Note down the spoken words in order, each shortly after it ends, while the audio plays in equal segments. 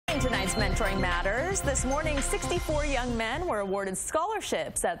Excellence Mentoring Matters. This morning, 64 young men were awarded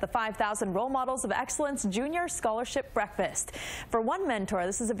scholarships at the 5,000 Role Models of Excellence Junior Scholarship Breakfast. For one mentor,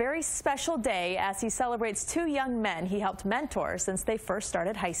 this is a very special day as he celebrates two young men he helped mentor since they first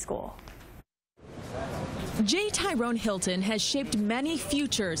started high school. Tyrone Hilton has shaped many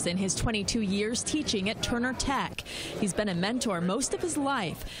futures in his 22 years teaching at Turner Tech. He's been a mentor most of his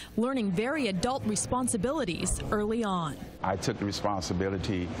life, learning very adult responsibilities early on. I took the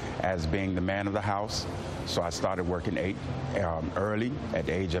responsibility as being the man of the house, so I started working early at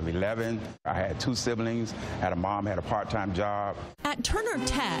the age of 11. I had two siblings, had a mom, had a part-time job. At Turner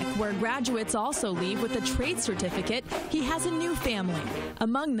Tech, where graduates also leave with a trade certificate, he has a new family.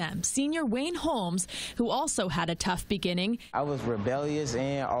 Among them, senior Wayne Holmes, who also had a tough beginning. I was rebellious,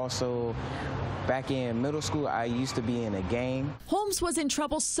 and also back in middle school, I used to be in a gang. Holmes was in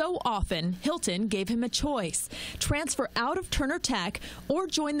trouble so often, Hilton gave him a choice: transfer out of Turner Tech or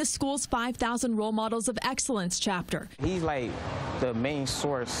join the school's 5,000 Role Models of Excellence chapter. He's like the main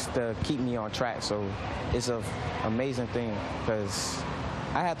source to keep me on track, so it's an amazing thing because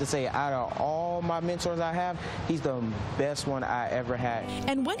I have to say, out of all my mentors I have, he's the best one I ever had.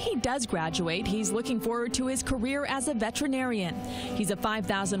 And when he does graduate, he's looking forward to his career as a veterinarian. He's a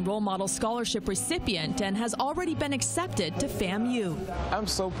 5,000 Role Model Scholarship recipient and has already been accepted to FAMU. I'm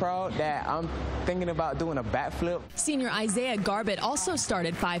so proud that I'm thinking about doing a backflip. Senior Isaiah Garbett also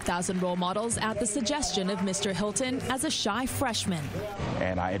started 5,000 Role Models at the suggestion of Mr. Hilton as a shy freshman.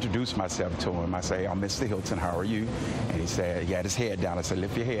 And I introduced myself to him. I say, "I'm Mr. Hilton, how are you?" And he said, he had his head down. I said,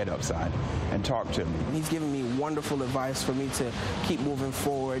 "Lift your head up, son, and talk to me." He's given me wonderful advice for me to keep moving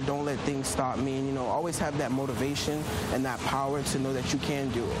forward. Don't let things stop me. And, always have that motivation and that power to know that you can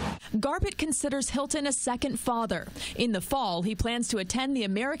do it. Garbett considers Hilton a second father. In the fall, he plans to attend the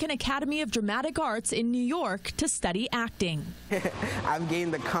American Academy of Dramatic Arts in New York to study acting. I've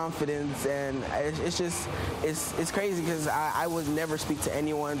gained the confidence, and it's crazy because I would never speak to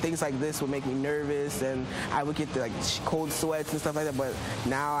anyone. Things like this would make me nervous, and I would get the cold sweats and stuff like that. But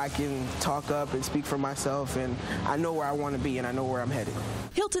now I can talk up and speak for myself, and I know where I want to be, and I know where I'm headed.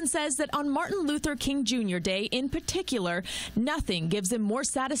 Hilton says that on Martin Luther King Jr. Day in particular, nothing gives him more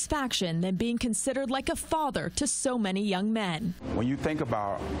satisfaction than being considered like a father to so many young men. When you think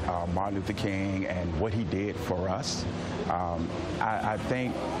about Martin Luther King and what he did for us, I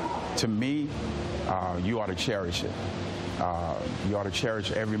think, to me, you ought to cherish it. You ought to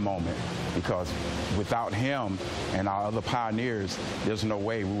cherish every moment, because without him and our other pioneers, there's no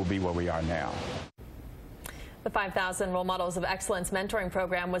way we will be where we are now. The 5,000 Role Models of Excellence mentoring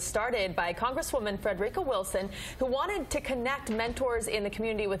program was started by Congresswoman Frederica Wilson, who wanted to connect mentors in the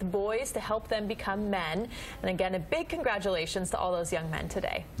community with boys to help them become men. And again, a big congratulations to all those young men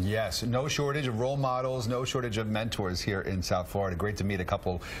today. Yes, no shortage of role models, no shortage of mentors here in South Florida. Great to meet a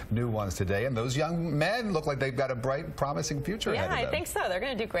couple new ones today. And those young men look like they've got a bright, promising future ahead of them. Yeah, I think so. They're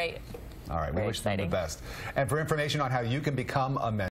going to do great. All right, we wish them the best. And for information on how you can become a mentor,